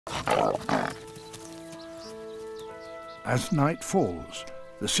As night falls,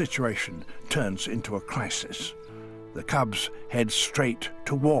 the situation turns into a crisis. The cubs head straight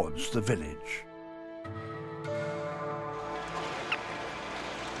towards the village.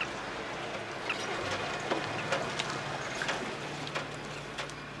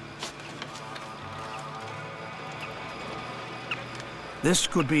 This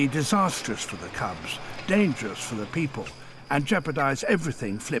could be disastrous for the cubs, dangerous for the people, and jeopardize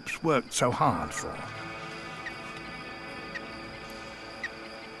everything Flip's worked so hard for.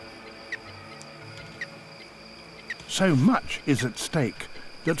 So much is at stake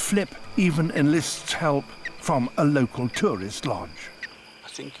that Flip even enlists help from a local tourist lodge. I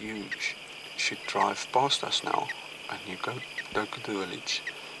think you should drive past us now and you go to the village,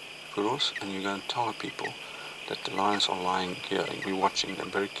 Puros, and you go and tell the people that the lions are lying here and we're watching them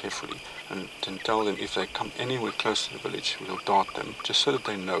very carefully, and then tell them if they come anywhere close to the village, we'll dart them, just so that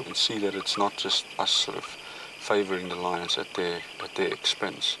they know and see that it's not just us sort of favouring the lions at their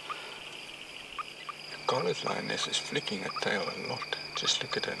expense. The collared lioness is flicking her tail a lot. Just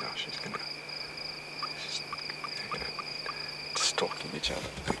look at her now. They're gonna stalking each other.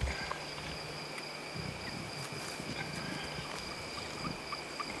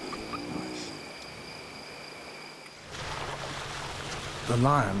 The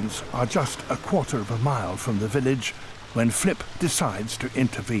lions are just a quarter of a mile from the village when Flip decides to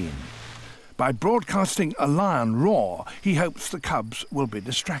intervene. By broadcasting a lion roar, he hopes the cubs will be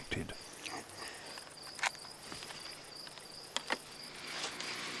distracted.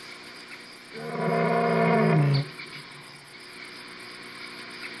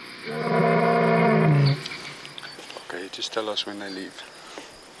 Okay, just tell us when they leave.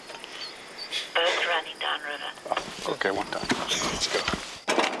 Birds running downriver. Oh, okay, one time. Let's go.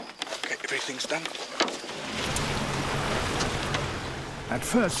 Okay, everything's done. At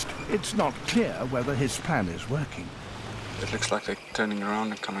first, it's not clear whether his plan is working. It looks like they're turning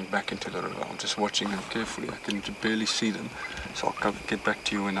around and coming back into the river. I'm just watching them carefully. I can barely see them, so I'll get back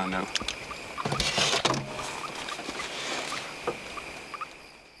to you when I know.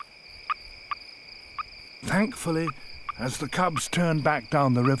 Thankfully, as the cubs turn back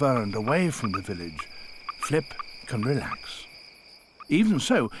down the river and away from the village, Flip can relax. Even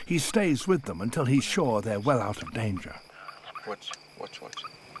so, he stays with them until he's sure they're well out of danger. Watch.